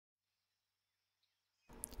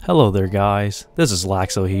Hello there guys, this is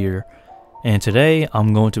Laxo here, and today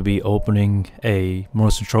I'm going to be opening a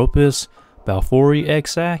Monocentropus balfouri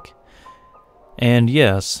eggsac. And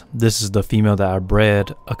yes, this is the female that I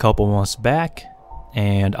bred a couple months back,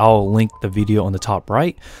 and I'll link the video on the top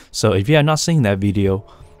right. So if you have not seen that video,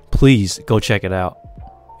 please go check it out.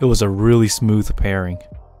 It was a really smooth pairing.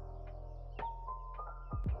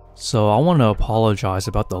 So I want to apologize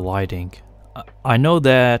about the lighting. I know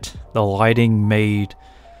that the lighting made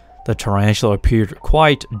the tarantula appear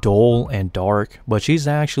quite dull and dark, but she's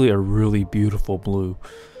actually a really beautiful blue.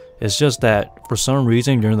 It's just that for some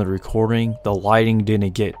reason during the recording, the lighting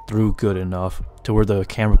didn't get through good enough to where the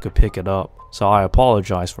camera could pick it up. So I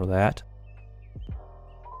apologize for that.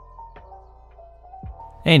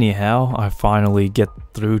 Anyhow, I finally get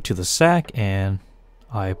through to the sack and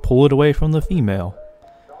I pull it away from the female,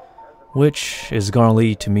 which is gonna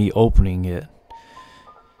lead to me opening it.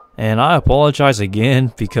 And I apologize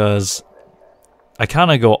again because I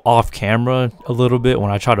kind of go off camera a little bit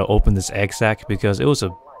when I try to open this egg sac because it was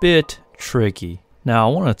a bit tricky. Now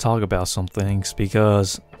I want to talk about some things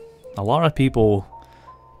because a lot of people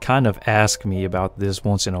kind of ask me about this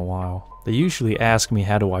once in a while. They usually ask me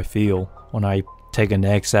how do I feel when I take an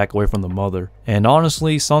egg sac away from the mother. And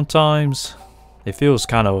honestly, sometimes it feels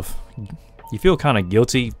you feel kind of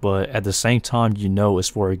guilty, but at the same time you know it's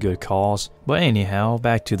for a good cause. But anyhow,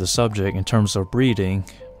 back to the subject in terms of breeding.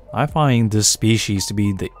 I find this species to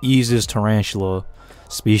be the easiest tarantula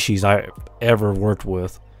species I've ever worked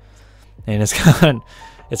with. And it's kind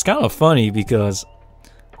of funny because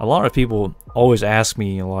a lot of people always ask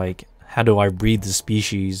me like, how do I breed the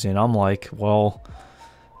species? And I'm like, well,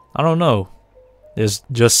 I don't know. It's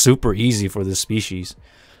just super easy for this species.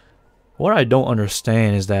 What I don't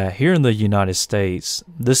understand is that here in the United States,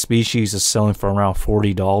 this species is selling for around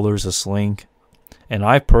 $40 a sling. And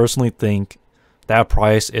I personally think that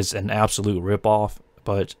price is an absolute ripoff,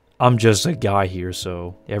 but I'm just a guy here,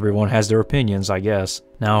 so everyone has their opinions, I guess.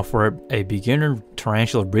 Now, for a beginner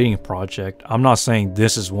tarantula breeding project, I'm not saying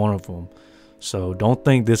this is one of them. So don't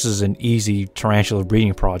think this is an easy tarantula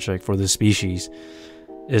breeding project for this species.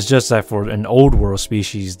 It's just that for an old world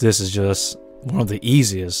species, this is just one of the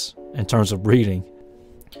easiest in terms of breeding.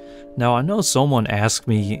 Now I know someone asked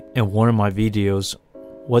me in one of my videos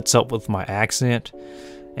what's up with my accent,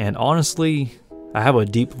 and honestly I have a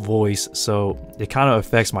deep voice, so it kind of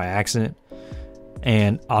affects my accent,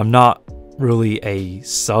 and I'm not really a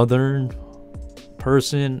southern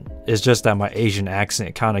person. It's just that my Asian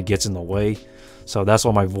accent kind of gets in the way, so that's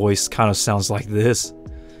why my voice kind of sounds like this.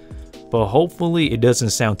 But hopefully it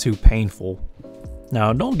doesn't sound too painful.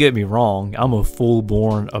 Now, don't get me wrong, I'm a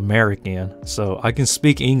full-born American, so I can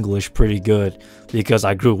speak English pretty good because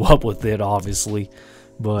I grew up with it, obviously.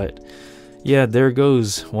 But yeah, there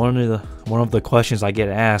goes one of the questions I get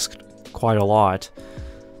asked quite a lot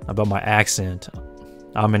about my accent.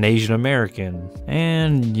 I'm an Asian American,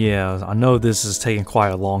 and yeah, I know this is taking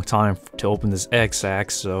quite a long time to open this egg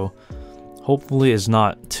sac, so hopefully it's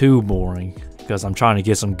not too boring, because I'm trying to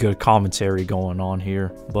get some good commentary going on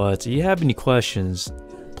here. But if you have any questions,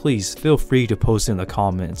 please feel free to post in the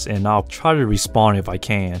comments and I'll try to respond if I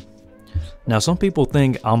can. Now, some people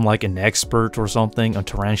think I'm like an expert or something on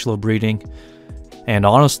tarantula breeding, and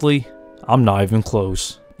honestly, I'm not even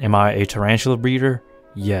close. Am I a tarantula breeder?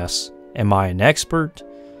 Yes. Am I an expert?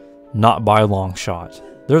 Not by a long shot.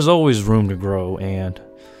 There's always room to grow, and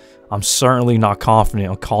I'm certainly not confident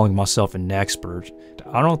on calling myself an expert.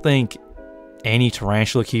 I don't think any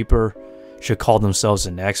tarantula keeper should call themselves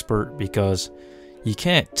an expert because you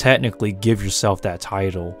can't technically give yourself that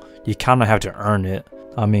title. You kind of have to earn it.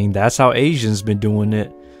 I mean, that's how Asians been doing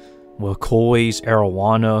it with kois,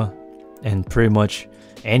 arowana, and pretty much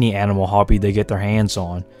any animal hobby they get their hands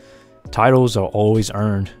on. Titles are always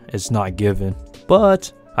earned, it's not given.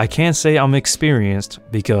 But I can't say I'm experienced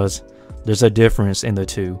because there's a difference in the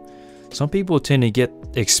two. Some people tend to get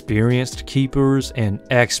experienced keepers and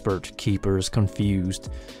expert keepers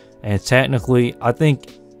confused. And technically, I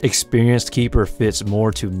think experienced keeper fits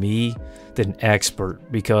more to me than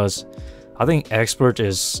expert, because I think expert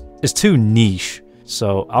is too niche.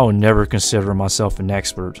 So I would never consider myself an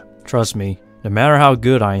expert. Trust me, no matter how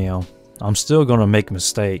good I am, I'm still gonna make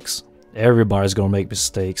mistakes. Everybody's gonna make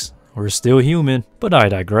mistakes. We're still human, but I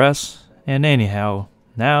digress. And anyhow,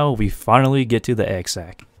 now we finally get to the egg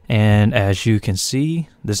sac. And as you can see,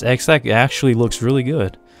 this egg sac actually looks really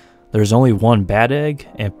good. There's only one bad egg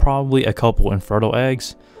and probably a couple infertile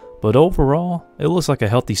eggs, but overall, it looks like a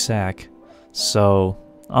healthy sac. So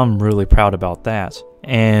I'm really proud about that.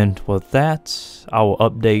 And with that, I will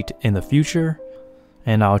update in the future,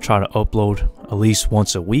 and I'll try to upload at least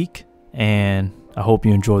once a week. And I hope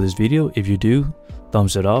you enjoyed this video. If you do,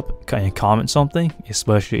 thumbs it up and comment something,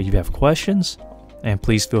 especially if you have questions. And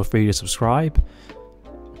please feel free to subscribe.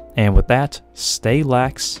 And with that, stay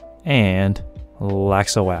lax and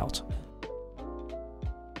Laxo out.